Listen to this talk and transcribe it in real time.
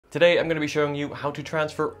Today, I'm going to be showing you how to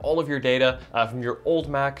transfer all of your data from your old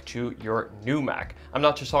Mac to your new Mac. I'm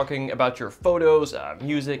not just talking about your photos,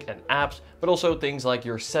 music, and apps, but also things like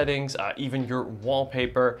your settings, even your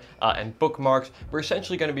wallpaper and bookmarks. We're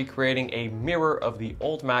essentially going to be creating a mirror of the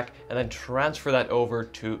old Mac and then transfer that over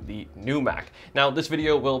to the new Mac. Now, this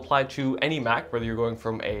video will apply to any Mac, whether you're going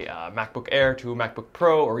from a MacBook Air to a MacBook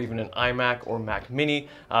Pro or even an iMac or Mac Mini.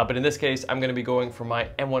 But in this case, I'm going to be going from my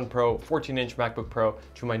M1 Pro 14-inch MacBook Pro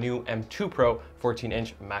to my new M2 Pro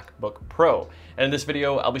 14-inch MacBook Pro. And in this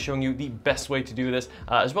video, I'll be showing you the best way to do this,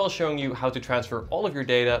 as well as showing you how to transfer all of your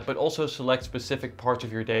data, but also select specific parts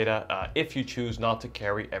of your data if you choose not to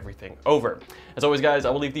carry everything over. As always, guys, I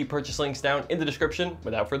will leave the purchase links down in the description.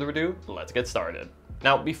 Without further ado, let's get started.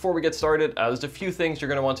 Now, before we get started, there's a few things you're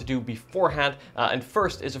going to want to do beforehand, and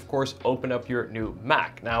first is, of course, open up your new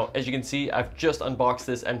Mac. Now, as you can see, I've just unboxed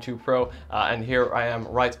this M2 Pro, and here I am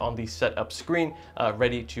right on the setup screen,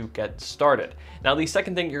 ready to get started. Now, the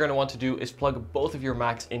second thing you're going to want to do is plug both of your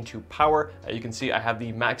Macs into power. You can see I have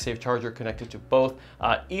the MagSafe charger connected to both.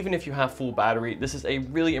 Even if you have full battery, this is a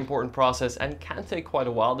really important process and can take quite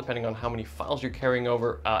a while depending on how many files you're carrying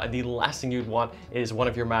over, and the last thing you'd want is one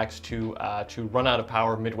of your Macs to run out of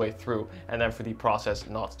power midway through, and then for the process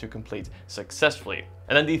not to complete successfully.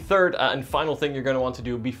 And then the third and final thing you're going to want to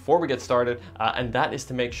do before we get started, and that is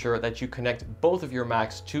to make sure that you connect both of your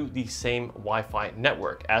Macs to the same Wi-Fi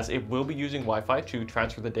network, as it will be using Wi-Fi to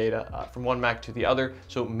transfer the data from one Mac to the other,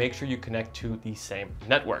 so make sure you connect to the same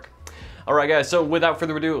network. All right, guys, so without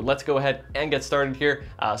further ado, let's go ahead and get started here.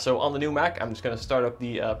 So on the new Mac, I'm just going to start up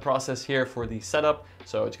the process here for the setup.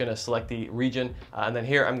 So it's going to select the region, and then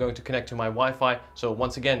here I'm going to connect to my Wi-Fi. So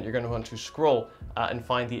once again, you're going to want to scroll and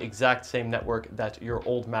find the exact same network that your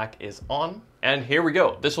old Mac is on. And here we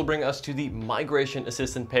go. This will bring us to the Migration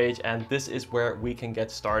Assistant page, and this is where we can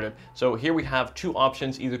get started. So here we have two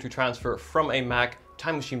options, either to transfer from a Mac,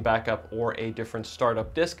 Time Machine backup, or a different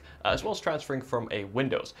startup disk, as well as transferring from a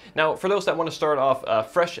Windows. Now, for those that want to start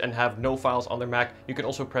off fresh and have no files on their Mac, you can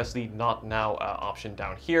also press the Not Now option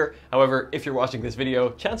down here. However, if you're watching this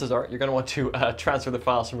video, chances are you're going to want to transfer the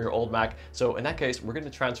files from your old Mac. So in that case, we're going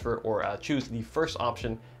to transfer or choose the first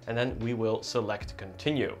option, and then we will select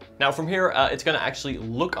continue. Now from here, it's going to actually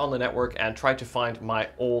look on the network and try to find my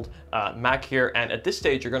old Mac here. And at this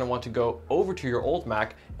stage, you're going to want to go over to your old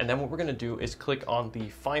Mac. And then what we're going to do is click on the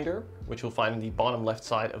Finder, which you'll find in the bottom left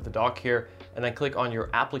side of the dock here. And then click on your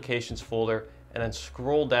Applications folder, and then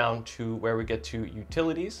scroll down to where we get to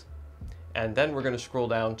Utilities. And then we're going to scroll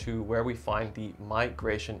down to where we find the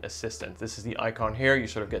Migration Assistant. This is the icon here. You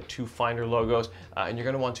sort of get two Finder logos, and you're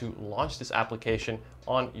going to want to launch this application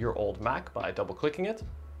on your old Mac by double-clicking it.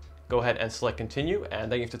 Go ahead and select continue, and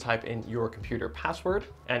then you have to type in your computer password.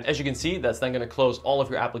 And as you can see, that's then going to close all of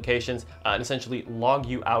your applications and essentially log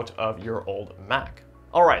you out of your old Mac.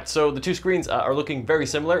 All right, so the two screens are looking very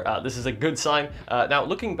similar. This is a good sign. Now,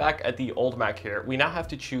 looking back at the old Mac here, we now have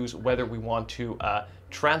to choose whether we want to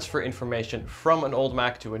transfer information from an old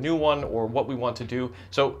Mac to a new one, or what we want to do.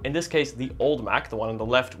 So in this case, the old Mac, the one on the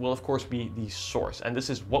left, will of course be the source, and this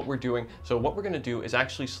is what we're doing. So what we're going to do is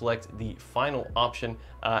actually select the final option,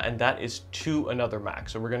 and that is to another Mac.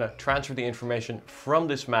 So we're going to transfer the information from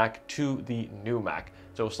this Mac to the new Mac.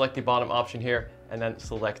 So select the bottom option here, and then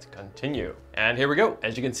select continue. And here we go.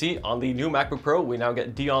 As you can see on the new MacBook Pro, we now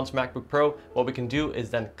get Dion's MacBook Pro. What we can do is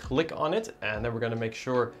then click on it, and then we're going to make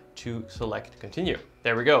sure to select continue.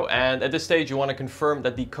 There we go. And at this stage, you want to confirm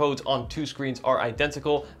that the codes on two screens are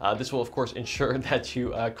identical. This will of course ensure that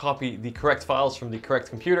you copy the correct files from the correct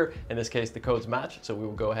computer. In this case, the codes match. So we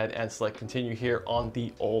will go ahead and select continue here on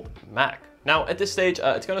the old Mac. Now at this stage,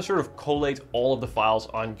 it's going to sort of collate all of the files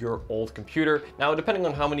on your old computer. Now, depending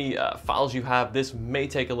on how many files you have, this may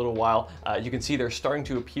take a little while. You can see they're starting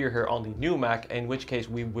to appear here on the new Mac, in which case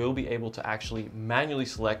we will be able to actually manually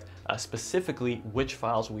select specifically which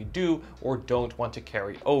files we do or don't want to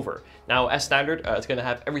carry over. Now, as standard, it's going to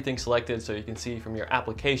have everything selected, so you can see from your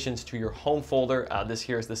applications to your home folder. This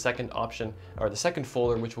here is the second option, or the second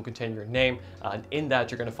folder, which will contain your name, and in that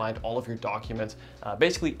you're going to find all of your documents,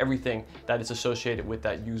 basically everything that is associated with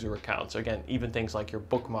that user account. So again, even things like your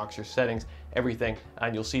bookmarks, your settings, everything,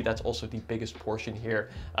 and you'll see that's also the biggest portion here.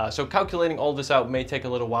 So calculating all this out may take a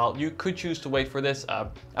little while. You could choose to wait for this.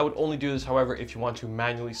 I would only do this, however, if you want to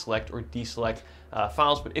manually select or deselect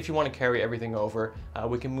files, but if you want to carry everything over,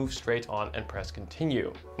 we can move straight on and press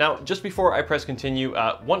continue. Now, just before I press continue,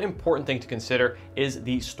 one important thing to consider is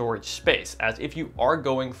the storage space, as if you are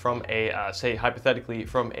going from a, say hypothetically,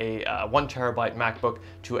 from a 1 terabyte MacBook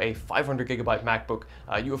to a 500 gigabyte MacBook,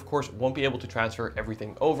 you of course won't be able to transfer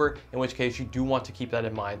everything over, in which case you do want to keep that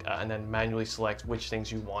in mind and then manually select which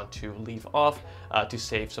things you want to leave off to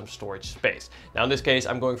save some storage space. Now in this case,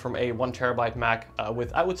 I'm going from a 1 terabyte Mac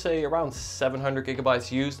with, I would say, around 700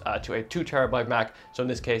 gigabytes used to a 2 terabyte Mac. So in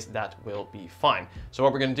this case, that will be fine. So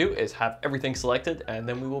what we're going to do is have everything selected, and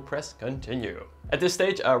then we will press continue. At this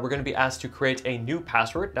stage, we're going to be asked to create a new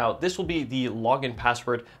password. Now, this will be the login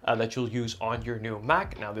password that you'll use on your new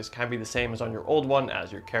Mac. Now, this can be the same as on your old one,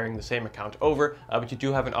 as you're carrying the same account over, but you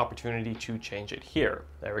do have an opportunity to change it here.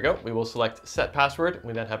 There we go. We will select set password.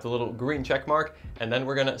 We then have the little green check mark, and then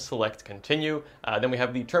we're going to select continue. Then we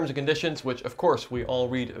have the terms and conditions, which of course we all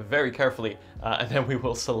read very carefully, and then we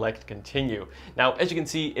will select continue. Now, as you can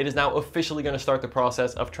see, it is now officially going to start the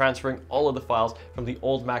process of transferring all of the files from the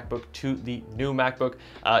old MacBook to the new MacBook.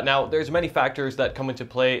 Now, there's many factors that come into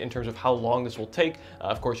play in terms of how long this will take.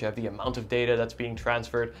 Of course, you have the amount of data that's being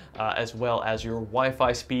transferred, as well as your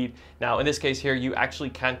Wi-Fi speed. Now, in this case here, you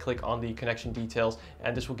actually can click on the connection details,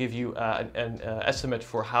 and this will give you an estimate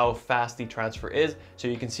for how fast the transfer is. So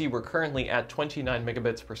you can see we're currently at 29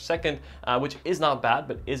 megabits per second, which is not bad,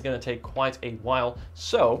 but is going to take quite a while.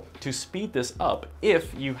 So to speed this up,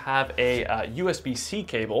 if you have a USB-C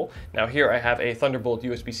cable, now here I have a Thunderbolt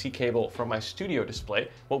USB-C cable from my studio display,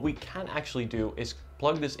 what we can actually do is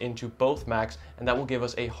plug this into both Macs, and that will give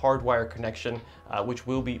us a hardwire connection, which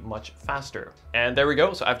will be much faster. And there we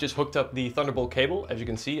go. So I've just hooked up the Thunderbolt cable, as you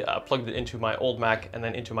can see, plugged it into my old Mac and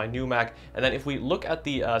then into my new Mac. And then if we look at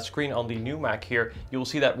the screen on the new Mac here, you will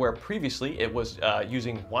see that where previously it was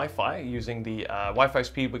using Wi-Fi, using the Wi-Fi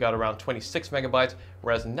speed, we got around 26 megabytes,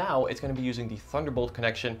 whereas now it's going to be using the Thunderbolt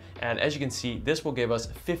connection. And as you can see, this will give us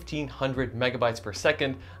 1500 megabytes per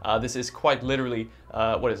second. This is quite literally,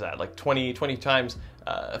 what is that, like 20 times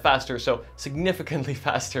faster, so significantly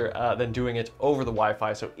faster than doing it over the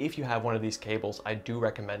Wi-Fi. So if you have one of these cables, I do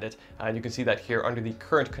recommend it. And you can see that here under the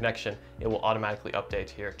current connection, it will automatically update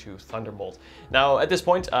here to Thunderbolt. Now at this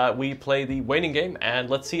point, we play the waiting game, and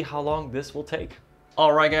let's see how long this will take.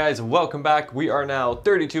 Alright guys, welcome back. We are now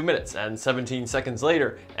 32 minutes and 17 seconds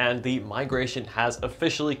later, and the migration has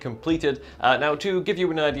officially completed. Now to give you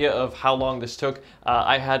an idea of how long this took,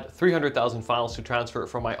 I had 300,000 files to transfer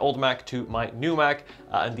from my old Mac to my new Mac,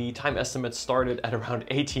 and the time estimate started at around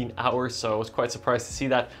 18 hours, so I was quite surprised to see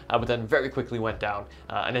that, but then very quickly went down.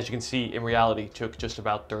 And as you can see, in reality, took just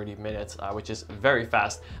about 30 minutes, which is very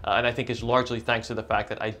fast, and I think is largely thanks to the fact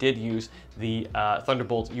that I did use the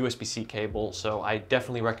Thunderbolt USB-C cable, so I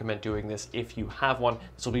definitely recommend doing this if you have one.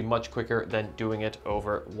 This will be much quicker than doing it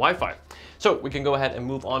over Wi-Fi. So we can go ahead and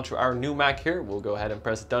move on to our new Mac here. We'll go ahead and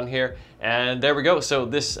press done here, and there we go. So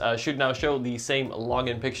this should now show the same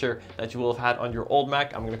login picture that you will have had on your old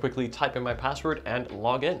Mac. I'm going to quickly type in my password and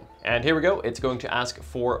log in. And here we go. It's going to ask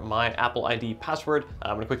for my Apple ID password.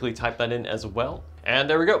 I'm going to quickly type that in as well. And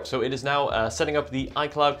there we go. So it is now setting up the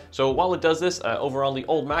iCloud. So while it does this, over on the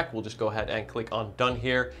old Mac, we'll just go ahead and click on done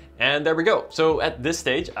here. And there we go. So at this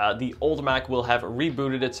stage, the old Mac will have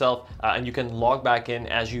rebooted itself, and you can log back in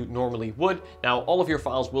as you normally would. Now, all of your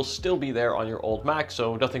files will still be there on your old Mac,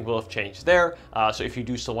 so nothing will have changed there. So if you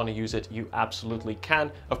do still want to use it, you absolutely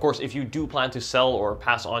can. Of course, if you do plan to sell or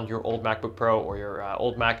pass on your old MacBook Pro or your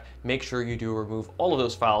old Mac, make sure you do remove all of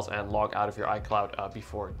those files and log out of your iCloud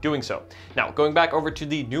before doing so. Now, going back over to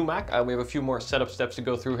the new Mac, we have a few more setup steps to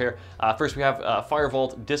go through here. First, we have Firewall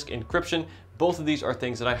disk encryption. Both of these are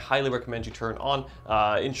things that I highly recommend you turn on.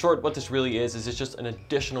 In short, what this really is it's just an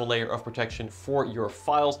additional layer of protection for your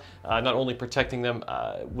files, not only protecting them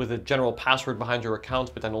with a general password behind your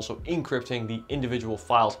account, but then also encrypting the individual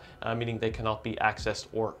files, meaning they cannot be accessed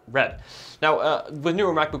or read. Now, with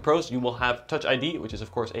newer MacBook Pros, you will have Touch ID, which is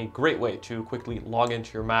of course a great way to quickly log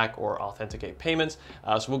into your Mac or authenticate payments.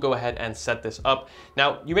 So we'll go ahead and set this up.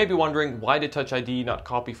 Now, you may be wondering, why did Touch ID not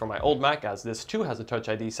copy from my old Mac, as this too has a Touch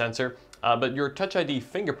ID sensor? But your Touch ID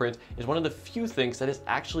fingerprint is one of the few things that is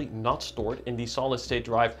actually not stored in the solid state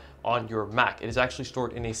drive on your Mac. It is actually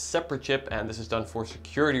stored in a separate chip, and this is done for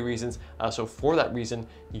security reasons. So for that reason,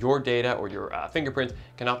 your data or your fingerprint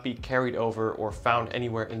cannot be carried over or found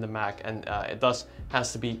anywhere in the Mac, and it thus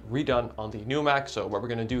has to be redone on the new Mac. So what we're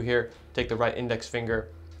going to do here, take the right index finger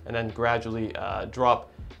and then gradually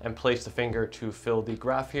drop and place the finger to fill the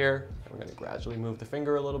graph here. And we're going to gradually move the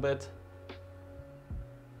finger a little bit.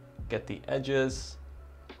 Get the edges,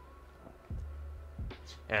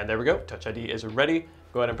 and there we go. Touch ID is ready.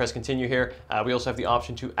 Go ahead and press continue here. We also have the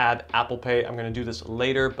option to add Apple Pay. I'm going to do this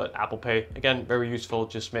later, but Apple Pay, again, very useful.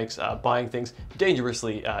 Just makes buying things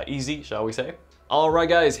dangerously easy, shall we say. Alright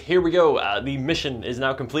guys, here we go. The mission is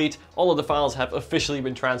now complete. All of the files have officially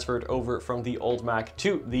been transferred over from the old Mac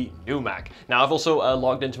to the new Mac. Now I've also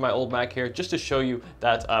logged into my old Mac here just to show you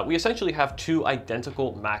that we essentially have two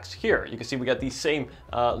identical Macs here. You can see we got the same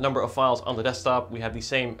number of files on the desktop. We have the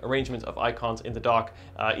same arrangement of icons in the dock.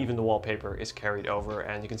 Even the wallpaper is carried over,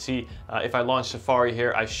 and you can see if I launch Safari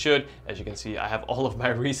here, as you can see, I have all of my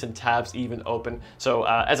recent tabs even open. So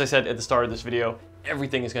as I said at the start of this video,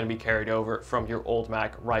 everything is going to be carried over from your old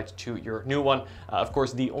Mac right to your new one. Of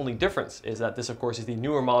course, the only difference is that this, of course, is the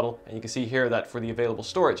newer model, and you can see here that for the available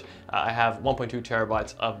storage, I have 1.2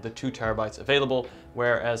 terabytes of the 2 terabytes available,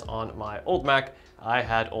 whereas on my old Mac, I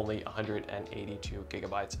had only 182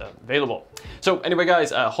 gigabytes available. So anyway,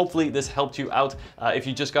 guys, hopefully this helped you out. If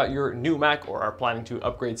you just got your new Mac or are planning to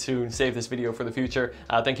upgrade soon, save this video for the future.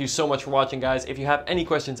 Thank you so much for watching, guys. If you have any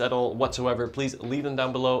questions at all whatsoever, please leave them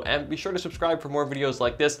down below, and be sure to subscribe for more videos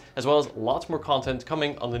like this, as well as lots more content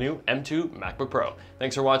coming on the new M2 MacBook Pro.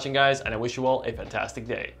 Thanks for watching, guys, and I wish you all a fantastic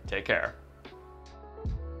day. Take care.